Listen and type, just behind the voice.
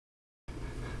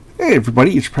Hey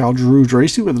everybody, it's Pal Drew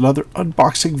Dracy with another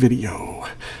unboxing video.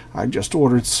 I just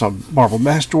ordered some Marvel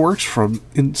Masterworks from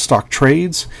In Stock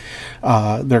Trades.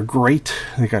 They're great.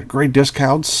 They got great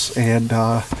discounts, and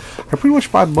I pretty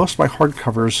much buy most of my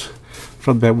hardcovers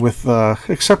from them, with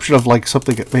exception of like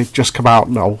something that may just come out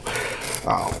and I'll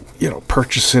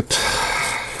purchase it.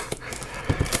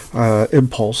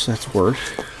 Impulse, that's the word.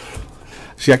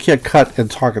 See, I can't cut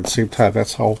and talk at the same time.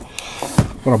 That's how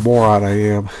what a moron I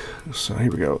am. So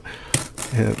here we go.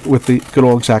 And with the good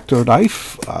old X-Acto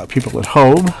knife, people at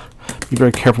home, be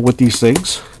very careful with these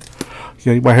things.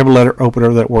 You might have a letter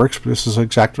opener that works, but this is an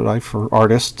X-Acto knife for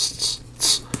artists.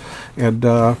 And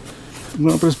open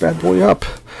this bad boy up.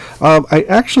 I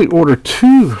actually ordered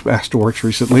two Masterworks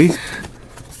recently.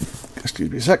 Excuse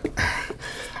me a sec.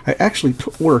 I actually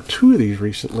ordered two of these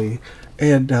recently,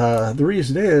 and the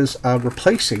reason is I'm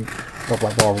replacing one of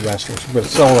my Marvel Masterworks. I'm going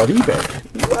to sell it on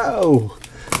eBay. Whoa!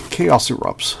 Chaos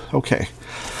erupts. Okay.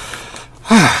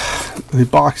 The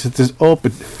box is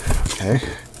open. Okay.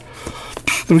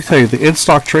 Let me tell you, the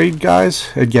in-stock trade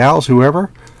guys and gals,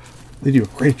 whoever, they do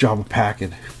a great job of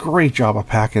packing. Great job of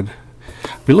packing.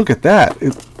 I mean, look at that.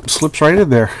 It slips right in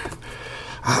there.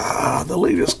 The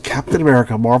latest Captain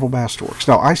America Marvel Masterworks.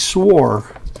 Now, I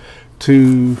swore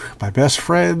to my best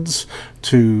friends,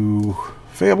 to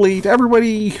family, to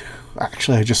everybody.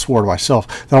 Actually, I just swore to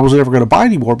myself that I was never going to buy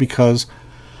anymore because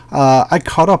I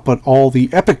caught up on all the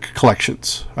Epic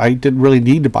collections. I didn't really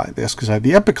need to buy this because I had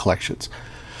the Epic collections.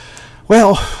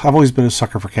 Well, I've always been a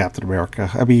sucker for Captain America.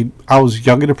 I mean, I was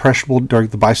young and impressionable during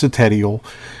the Bicentennial,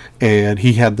 and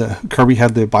Kirby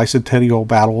had the Bicentennial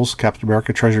Battles, Captain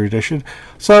America Treasury Edition.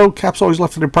 So Cap's always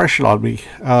left an impression on me,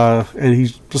 and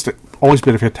he's just always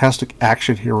been a fantastic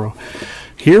action hero.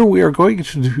 Here we are going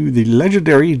to do the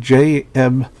legendary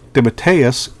J.M.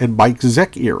 DeMatteis and Mike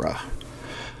Zeck era.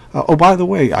 Oh, by the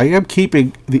way, I am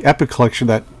keeping the Epic collection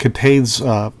that contains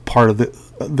part of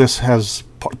this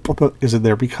is in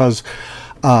there because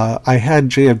I had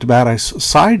J.M. DeMatteis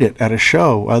sign it at a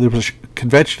show. There was a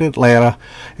convention in Atlanta,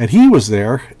 and he was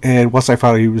there. And once I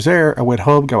found out he was there, I went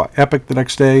home, got my Epic the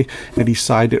next day, and he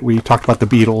signed it. We talked about the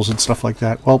Beatles and stuff like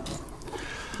that. Well,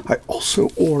 I also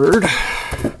ordered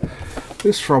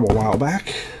this from a while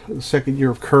back, the second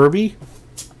year of Kirby.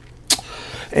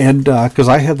 And because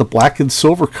I had the black and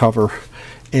silver cover,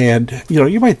 and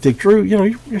you might think, Drew, you're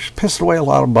pissing away a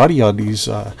lot of money on these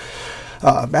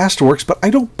Masterworks, but I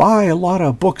don't buy a lot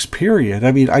of books, period.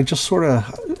 I mean, I just sort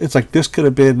of, it's like this could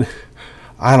have been,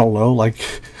 I don't know, like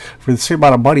for the same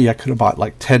amount of money I could have bought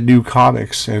like 10 new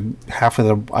comics, and half of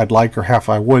them I'd like or half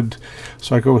I wouldn't.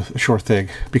 So I go with a short thing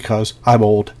because I'm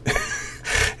old.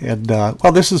 And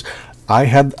well, this is, I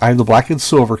have the black and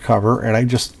silver cover, and I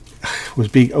just was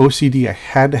being OCD. I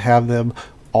had to have them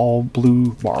all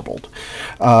blue marbled.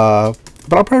 But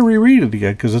I'll probably reread it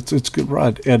again because it's a good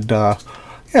run. And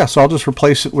yeah, so I'll just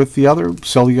replace it with the other,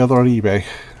 sell the other on eBay.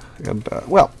 And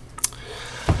well,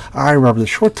 I remember the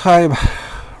short time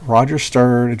Roger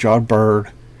Stern and John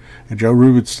Byrne and Joe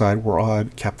Rubenstein were on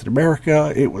Captain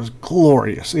America. It was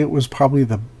glorious. It was probably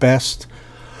the best,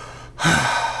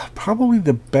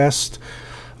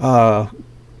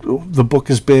 the book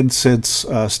has been since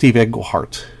Steve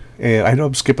Englehart. And I know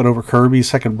I'm skipping over Kirby's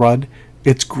second run.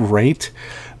 It's great,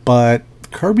 but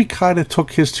Kirby kind of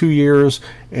took his 2 years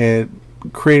and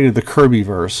created the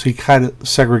Kirbyverse. He kind of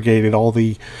segregated all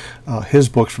the his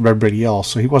books from everybody else,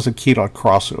 so he wasn't keen on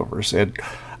crossovers. And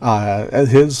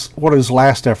one of his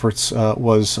last efforts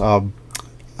was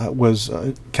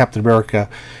Captain America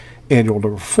Annual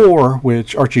number 4,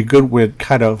 which Archie Goodwin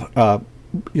kind of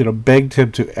begged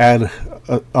him to add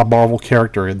a Marvel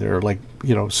character in there, like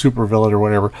super villain or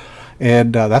whatever.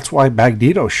 And that's why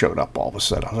Magneto showed up all of a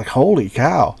sudden. I was like, holy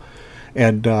cow.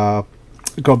 And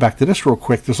going back to this real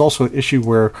quick, there's also an issue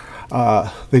where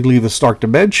they leave the Stark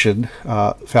Dimension,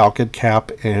 Falcon,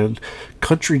 Cap, and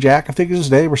Country Jack, I think is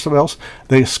his name, or something else.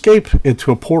 They escape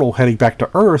into a portal heading back to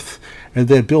Earth, and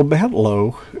then Bill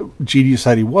Mantlo, genius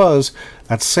that he was,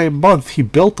 that same month he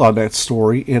built on that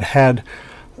story and had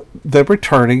them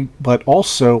returning, but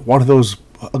also one of those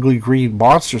ugly green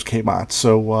monsters came out.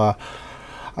 So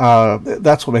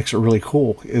that's what makes it really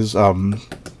cool, is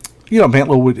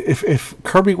Mantlo would, if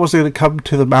Kirby wasn't going to come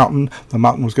to the mountain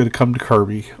was going to come to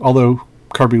Kirby, although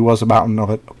Kirby was a mountain of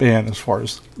it man as far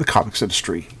as the comics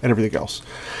industry and everything else.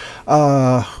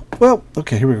 Well,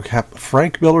 okay, here we go.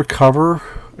 Frank Miller cover,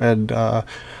 and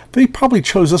they probably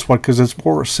chose this one because it's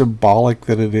more symbolic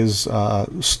than it is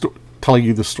telling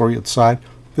you the story inside.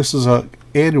 This is a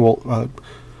annual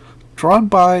drawn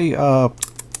by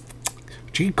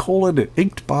Gene Colan and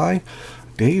inked by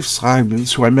Dave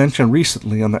Simons, who I mentioned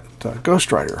recently on that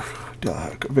Ghost Rider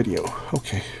video.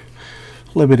 Okay.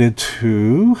 Limited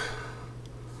to...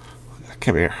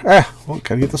 Come here. Well,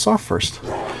 gotta get this off first.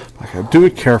 I gotta do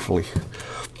it carefully.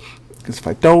 Because if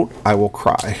I don't, I will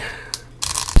cry.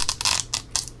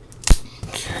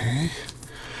 Okay.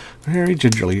 Very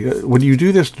gingerly. When you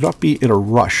do this, do not be in a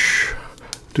rush.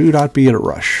 Do not be in a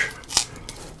rush.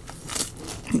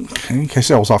 Okay, in case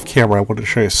I was off camera, I wanted to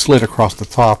show you a slit across the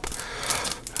top.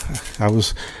 I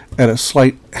was at a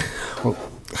slight... Well,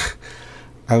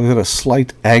 I was at a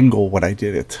slight angle when I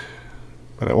did it.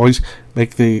 But I always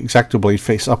make the X-Acto blade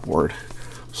face upward.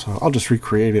 So I'll just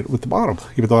recreate it with the bottom,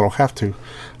 even though I don't have to.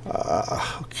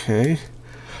 Okay.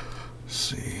 Let's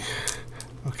see.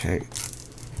 Okay.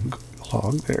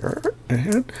 Along there.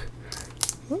 And...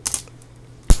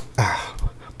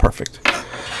 perfect.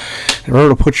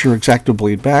 Remember to put your X-Acto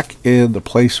blade back in the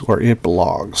place where it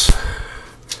belongs.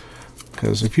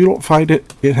 Because if you don't find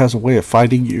it, it has a way of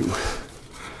finding you.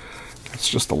 That's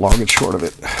just the long and short of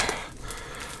it.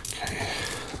 Okay.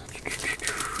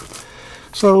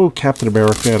 So, Captain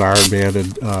America and Iron Man,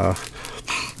 and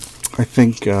I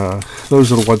think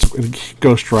those are the ones,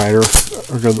 Ghost Rider,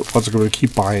 are the ones I'm going to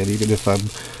keep buying, even if I'm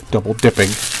double dipping.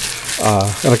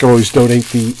 And I can always donate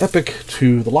the Epic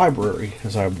to the library,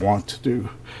 as I want to do.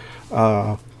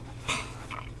 Yeah,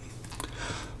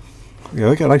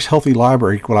 they got a nice healthy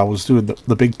library when I was doing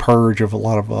the big purge of a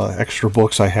lot of extra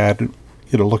books I had,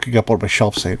 you know, looking up on my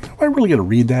shelf saying, am I really going to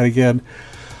read that again?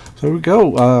 So here we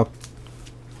go.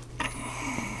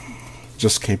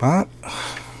 Just came out.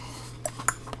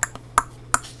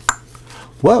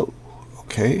 Whoa.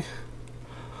 Okay.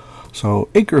 So,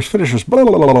 inkers, finishers, blah,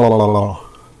 blah, blah, blah, blah, blah.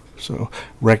 So,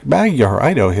 Rick Magyar,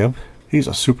 I know him. He's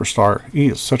a superstar. He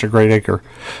is such a great inker.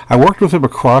 I worked with him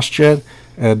across Gen,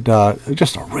 and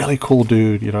just a really cool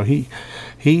dude. You know,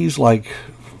 he's like,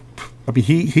 I mean,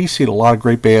 he's seen a lot of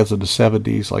great bands in the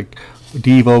 70s, like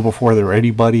Devo before they were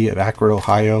anybody at Akron,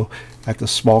 Ohio, at the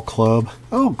small club.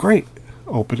 Oh, great.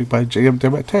 Opening by J.M.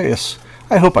 DeMatteis.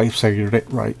 I hope I'm saying your name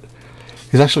right.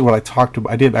 Because actually when I talked to him,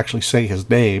 I didn't actually say his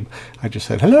name. I just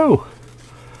said, hello.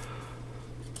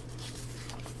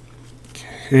 Okay,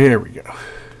 here we go.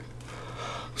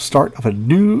 Start of a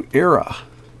new era.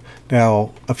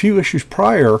 Now, a few issues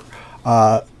prior,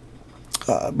 Mike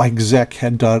Zeck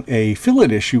had done a fill-in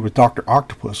issue with Dr.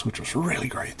 Octopus, which was really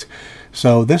great.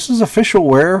 So this is official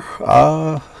where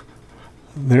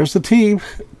there's the team.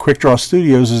 Quick Draw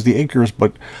Studios is the inkers,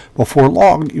 but before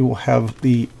long you will have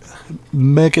the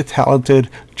mega talented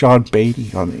John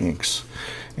Beatty on the inks.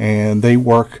 And they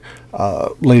work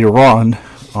later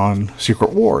on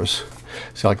Secret Wars.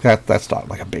 So like that's not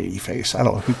like a Beatty face. I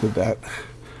don't know who did that.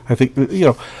 I think, you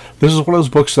know, this is one of those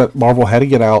books that Marvel had to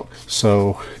get out.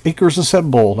 So inkers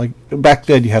assemble. Like back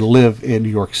then, you had to live in New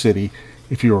York City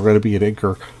if you were going to be an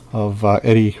inker of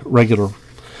any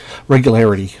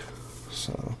regularity.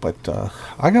 So, but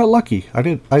I got lucky. Not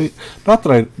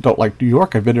that I don't like New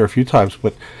York. I've been there a few times,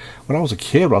 but when I was a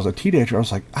kid, when I was a teenager, I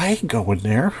was like, I ain't going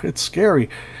there. It's scary.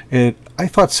 And I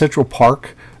thought Central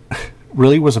Park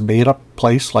really was a made-up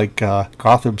place like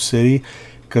Gotham City,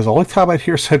 because the only time I'd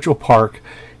hear Central Park,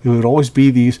 it would always be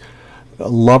these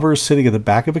lovers sitting in the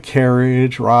back of a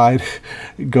carriage ride,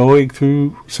 going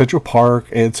through Central Park,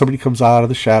 and somebody comes out of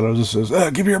the shadows and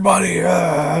says, give me your money,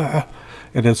 and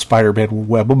then Spider-Man will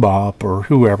web them up, or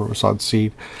whoever was on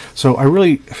scene. So I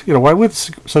really, you know, when I went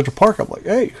to Central Park, I'm like,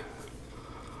 hey,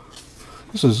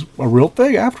 this is a real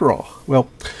thing after all. Well,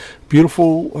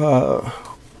 beautiful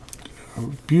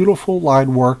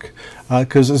line work,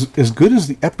 because as good as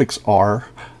the epics are,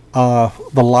 the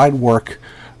line work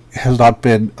has not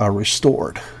been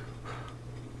restored.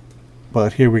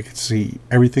 But here we can see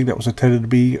everything that was intended to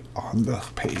be on the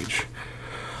page.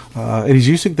 And he's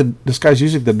using this guy's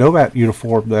using the Nomad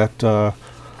uniform that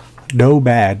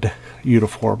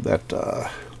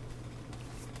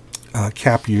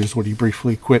Cap used when he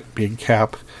briefly quit being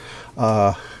Cap.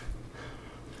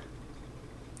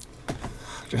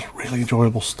 Just really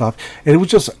enjoyable stuff. And it was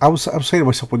just, I was saying to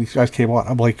myself when these guys came on,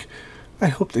 I'm like, I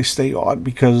hope they stay on,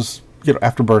 because, you know,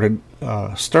 after Byrne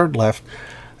and Stern left,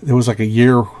 there was like a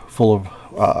year full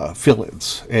of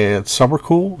fill-ins, and some were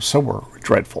cool, some were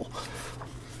dreadful.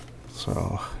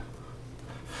 So,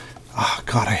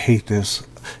 God, I hate this.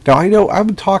 Now I know I've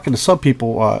been talking to some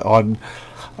people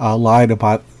online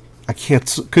about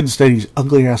couldn't stand these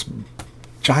ugly ass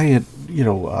giant, you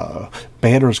know,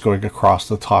 banners going across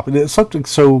the top, and it's something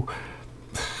so,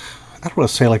 I don't want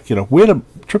to say like, you know, win a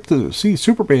trip to see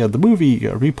Superman the movie,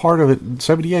 be part of it in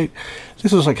 '78.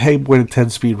 This was like, hey, win a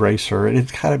 10-speed racer, and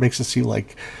it kind of makes it seem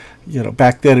like, you know,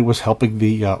 back then it was helping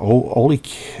the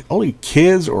only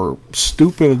kids or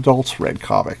stupid adults read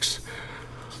comics.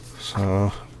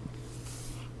 So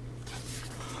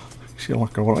see a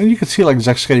lot going on. And you can see like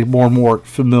Zach's getting more and more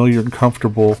familiar and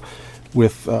comfortable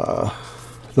with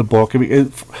the book. I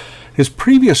mean, his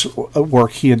previous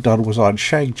work he had done was on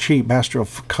Shang-Chi, Master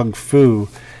of Kung Fu,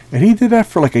 and he did that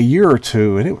for like a year or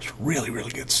two, and it was really,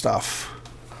 really good stuff.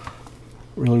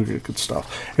 Really, really good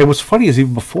stuff. And what's funny is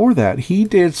even before that, he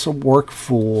did some work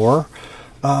for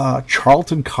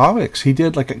Charlton Comics. He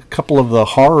did like a couple of the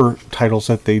horror titles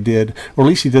that they did, or at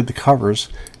least he did the covers,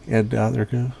 and they're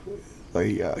good.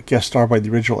 A guest star by the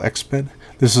original X-Men.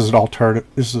 This is an alternate.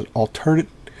 This is an alternate.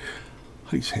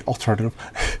 How do you say alternative?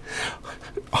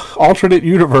 Alternate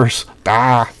universe.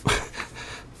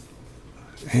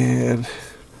 And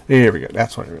there we go.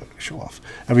 That's what I really want to show off.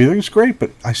 I mean, everything's great,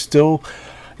 but I still,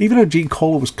 even though Gene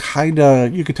Colan was kind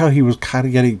of, you could tell he was kind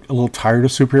of getting a little tired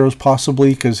of superheroes, possibly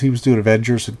because he was doing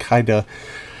Avengers and kind of.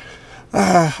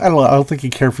 I don't know. I don't think he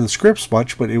cared for the scripts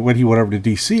much, but when he went over to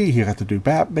DC, he got to do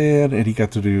Batman, and he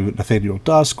got to do Nathaniel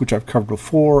Dusk, which I've covered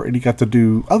before, and he got to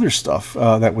do other stuff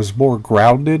that was more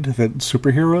grounded than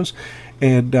superheroes.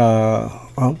 And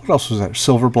what else was that?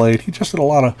 Silverblade. He just did a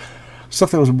lot of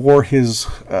stuff that was more his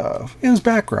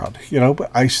background, you know.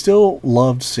 But I still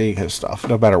loved seeing his stuff,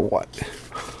 no matter what.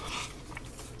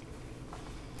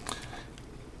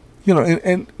 You know,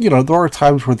 and you know, there are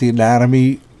times where the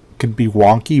anatomy can be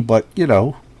wonky, but you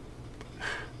know,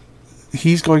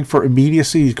 he's going for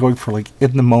immediacy. He's going for like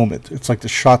in the moment. It's like the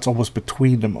shots almost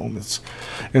between the moments.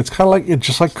 And it's kind of like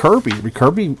just like Kirby. I mean,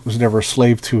 Kirby was never a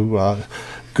slave to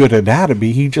good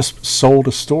anatomy. He just sold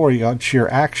a story on sheer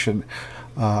action.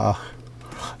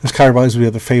 This kind of reminds me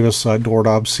of the famous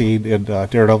doorknob scene in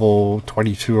Daredevil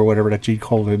 22 or whatever that Gene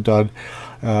Colan had done.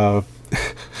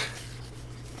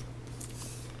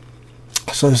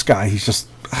 So this guy, he's just.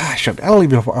 I don't even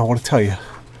know if I want to tell you.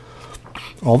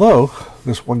 Although,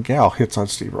 this one gal hits on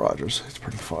Steve Rogers. It's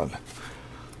pretty fun.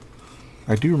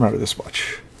 I do remember this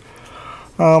much.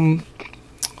 You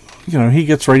know, he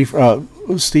gets ready for...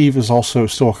 Steve is also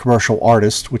still a commercial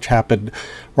artist, which happened...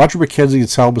 Roger McKenzie and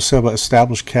Sal Buscema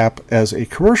established Cap as a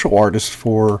commercial artist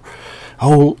for,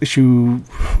 issue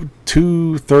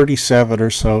 237 or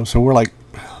so. So we're like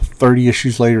 30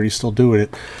 issues later, he's still doing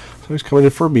it. So he's coming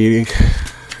in for a meeting.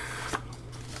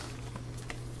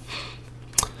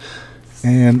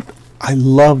 And I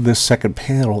love this second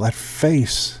panel. That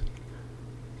face.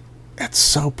 It's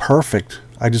so perfect.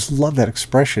 I just love that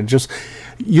expression. Just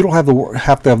you don't have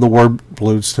to have the word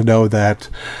balloons to know that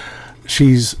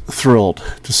she's thrilled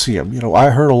to see him. You know, I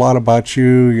heard a lot about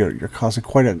you. You're causing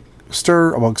quite a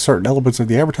stir among certain elements of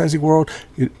the advertising world.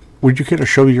 Would you care to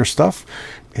show me your stuff?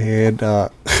 And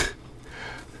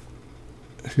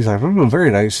she's like,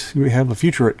 very nice. You have the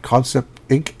future at Concept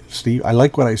Inc., Steve. I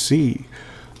like what I see.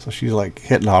 So she's like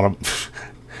hitting on him.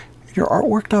 Your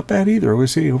artwork not bad either. We'll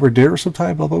see over dinner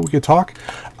sometime, although we can talk.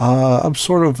 I'm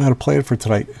sort of had a plan for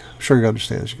tonight. I'm sure you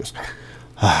understand. She goes,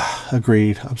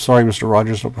 agreed. I'm sorry, Mr.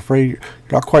 Rogers. I'm afraid you're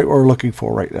not quite what we're looking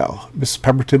for right now. Mrs.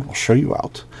 Pemberton will show you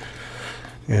out.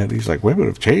 And he's like, women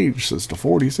have changed since the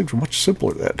 40s. Things were much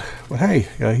simpler then. But hey,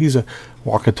 he's a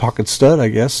walking, talking stud, I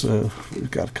guess. He's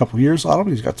got a couple years on him.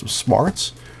 He's got some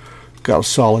smarts. Got a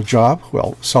solid job.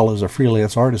 Well, solid as a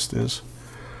freelance artist is.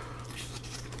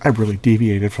 I really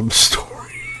deviated from the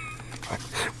story.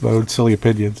 My own silly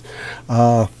opinions.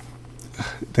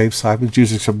 Dave Simon's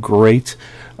using some great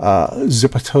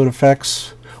zipatone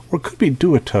effects, or it could be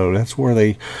duotone. That's where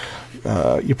they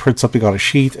you print something on a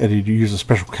sheet and you use a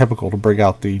special chemical to bring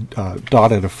out the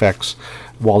dotted effects.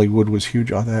 Wally Wood was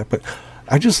huge on that, but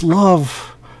I just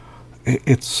love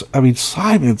it's. I mean,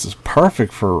 Simon's is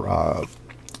perfect for. I'm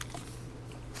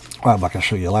not going to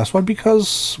show you the last one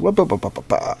because.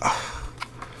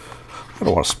 I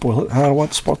don't want to spoil it. I don't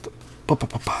want to spoil it.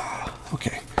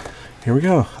 Okay, here we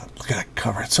go. Look at that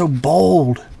cover. It's so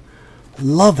bold.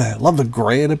 Love that. Love the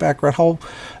gray in the background. How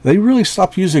they really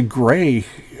stopped using gray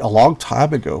a long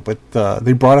time ago, but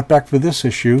they brought it back for this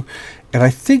issue. And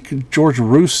I think George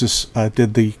Roussis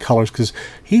did the colors because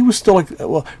he was still like.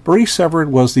 Well, Marie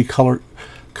Severin was the cover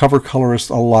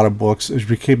colorist on a lot of books. She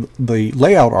became the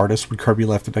layout artist when Kirby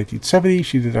left in 1970.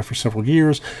 She did that for several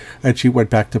years, and she went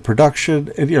back to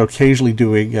production and occasionally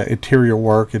doing interior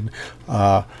work. And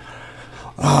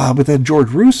but then George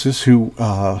Roussis, who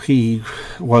he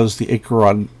was the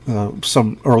inker on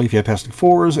some early Fantastic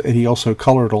Fours, and he also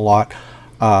colored a lot.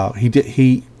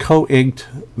 He co-inked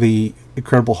the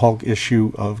Incredible Hulk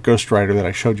issue of Ghost Rider that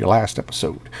I showed you last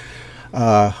episode.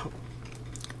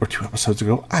 Or 2 episodes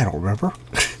ago. I don't remember.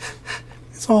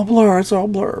 It's all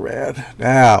blur, man.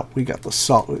 Now, we got the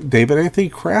solid. David Anthony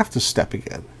Kraft is stepping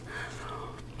in.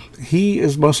 He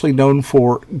is mostly known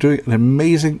for doing an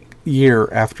amazing year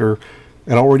after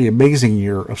an already amazing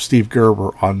year of Steve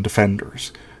Gerber on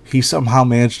Defenders. He somehow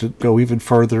managed to go even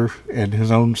further in his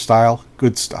own style.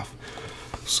 Good stuff.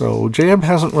 So JM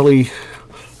hasn't really,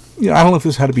 I don't know if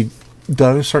this had to be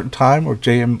done at a certain time, or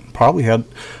JM probably had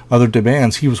other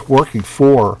demands. He was working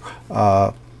for,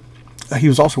 he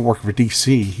was also working for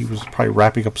DC. He was probably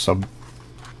wrapping up some.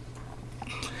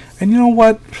 And you know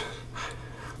what?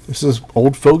 This is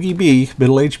old fogey B,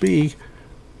 middle-aged B.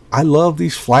 I love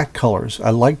these flat colors. I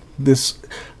like this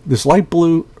light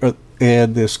blue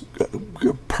and this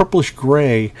purplish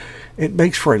gray. It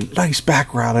makes for a nice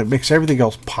background. It makes everything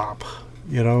else pop,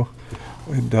 And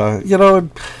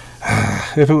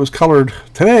if it was colored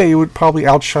today, it would probably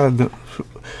outshine the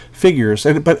figures.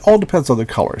 But it all depends on the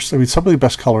colors. I mean, some of the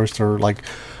best colors are like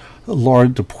Laura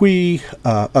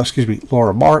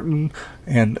Martin,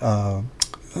 and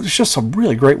there's just some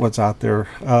really great ones out there.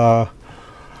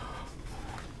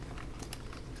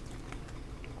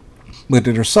 But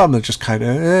there's some that just kind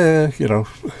of,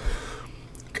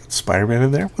 got Spider-Man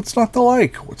in there. What's not to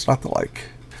like? What's not to like?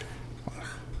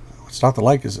 What's not to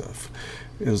like is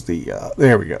the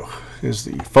there we go, is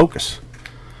the focus.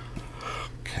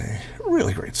 Okay,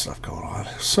 really great stuff going on.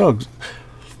 So,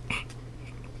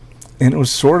 and it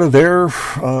was sort of their,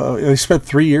 they spent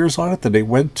 3 years on it, then they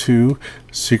went to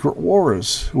Secret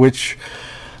Wars, which,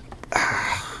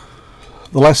 the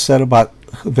less said about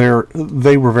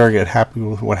they were very unhappy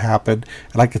with what happened,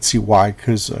 and I could see why,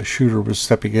 because Shooter was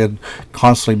stepping in,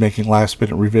 constantly making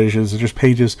last-minute revisions, and there's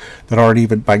pages that aren't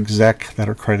even by exec that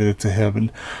are credited to him,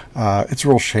 and it's a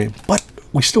real shame. But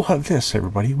we still have this,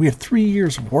 everybody. We have 3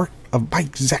 years of work of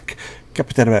Mike Zeck,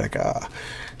 Captain America,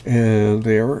 and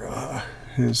there,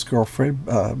 his girlfriend,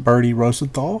 Bertie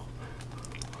Rosenthal,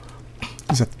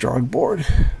 is at the drawing board.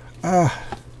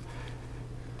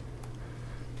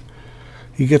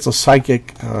 He gets a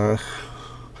psychic,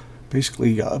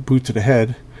 basically boot to the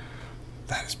head.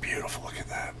 That is beautiful. Look at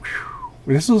that.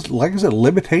 Whew. This is, like I said,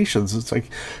 limitations. It's like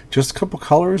just a couple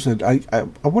colors, and I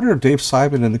wonder if Dave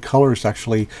Simon and the colors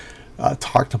actually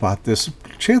talked about this.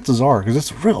 Chances are, because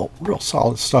it's real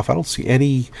solid stuff. I don't see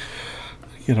any,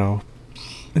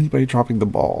 anybody dropping the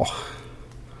ball.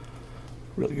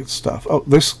 Really good stuff. Oh,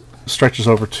 this stretches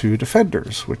over to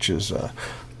Defenders, which is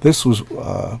this was.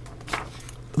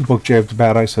 The book James the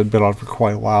Bad Ice had been on for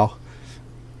quite a while.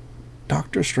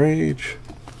 Doctor Strange.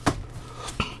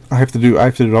 I have to do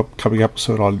an upcoming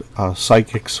episode on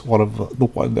psychics. One of the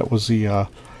one that was the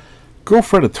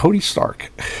girlfriend of Tony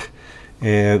Stark,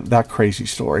 and that crazy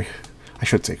story. I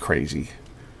should say crazy.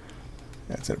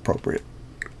 That's inappropriate.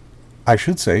 I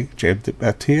should say James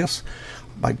Matthias,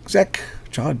 Mike Zeck,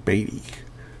 John Beatty,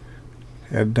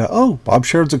 and Bob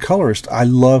Sharon's a colorist. I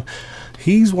love.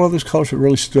 He's one of those colors that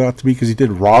really stood out to me because he did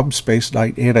Rob Space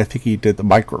Knight, and I think he did the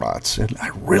Micronauts, and I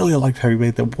really liked how he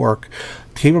made them work.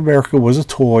 Team America was a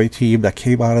toy team that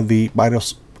came out of the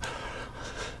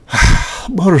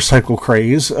motorcycle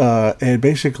craze, and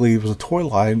basically it was a toy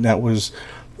line that was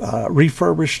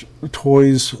refurbished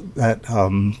toys that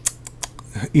Evel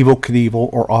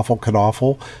Knievel or Awful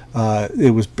Knaawful.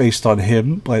 It was based on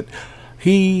him, but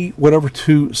he went over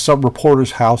to some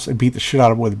reporter's house and beat the shit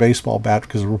out of him with a baseball bat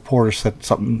because the reporter said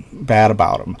something bad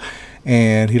about him.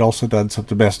 And he'd also done some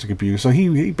domestic abuse. So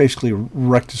he basically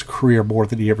wrecked his career more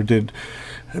than he ever did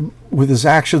with his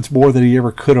actions, more than he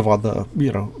ever could have on the,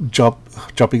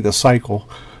 jumping the cycle.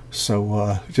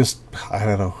 So just, I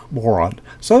don't know, moron.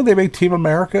 So they made Team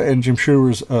America, and Jim Shooter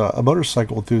was a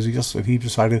motorcycle enthusiast, and he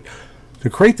decided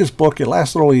to create this book. It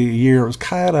lasted only a year. It was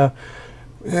kind of,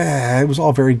 it was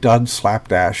all very done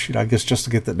slapdash, I guess, just to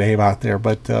get the name out there.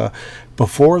 But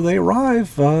before they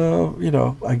arrive,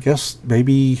 I guess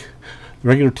maybe the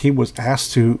regular team was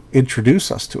asked to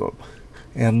introduce us to him.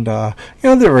 And,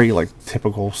 they're very,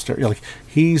 typical,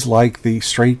 he's like the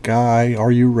straight guy,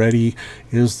 Are You Ready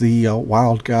is the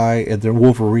wild guy, and the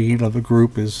Wolverine of the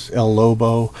group is El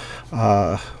Lobo.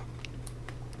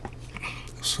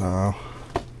 So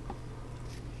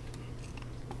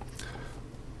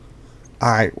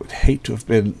I would hate to have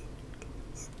been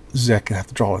Zeck and have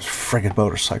to draw his friggin'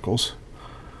 motorcycles.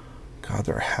 God,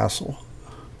 they're a hassle.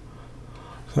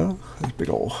 So, this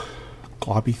big old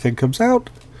globby thing comes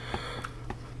out.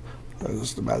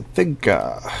 There's the bad thing.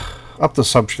 Up to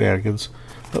some shenanigans.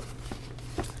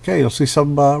 Okay, you'll see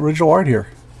some original art here.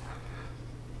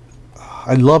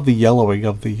 I love the yellowing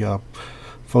of the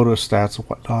photo stats and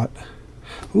whatnot.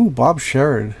 Ooh, Bob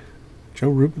Sharon. Joe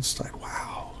Rubenstein.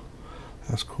 Wow.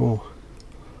 That's cool.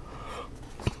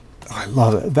 I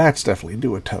love it. That's definitely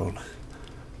duotone.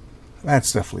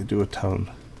 That's definitely duotone.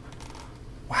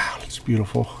 Wow, that's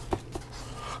beautiful.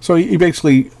 So he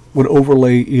basically would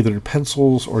overlay either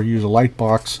pencils or use a light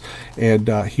box, and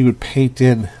he would paint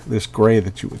in this gray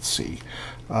that you would see.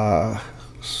 Let's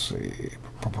see.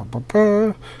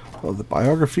 Well, the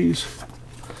biographies.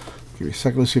 Give me a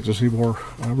second. Let's see if there's any more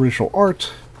original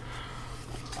art.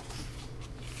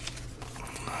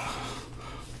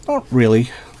 Not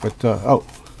really, but oh,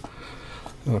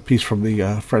 a piece from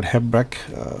the Fred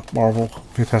Hembeck Marvel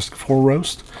Fantastic Four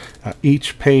roast.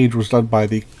 Each page was done by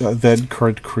the then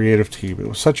current creative team. It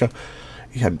was such a...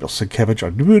 You had Bill Sienkiewicz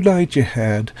on Moon Knight. You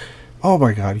had... Oh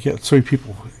my God, you had so many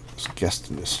people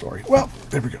guessed in this story. Well,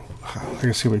 there we go. I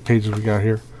can see how many pages we got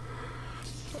here.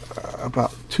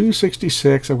 About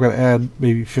 266. I'm going to add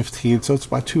maybe 15, so it's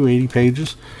about 280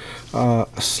 pages.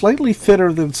 Slightly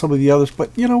thinner than some of the others,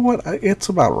 but you know what? It's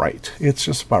about right. It's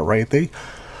just about right.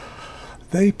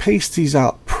 They pace these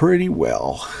out pretty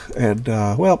well, and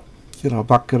well, you know, I'm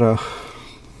not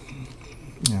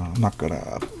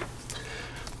gonna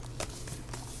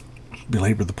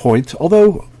belabor the point.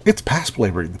 Although it's past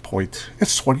belaboring the point.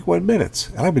 It's 21 minutes,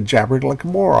 and I've been jabbering like a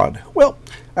moron. Well,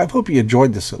 I hope you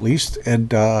enjoyed this at least, and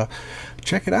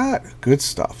check it out. Good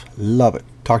stuff. Love it.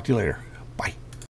 Talk to you later.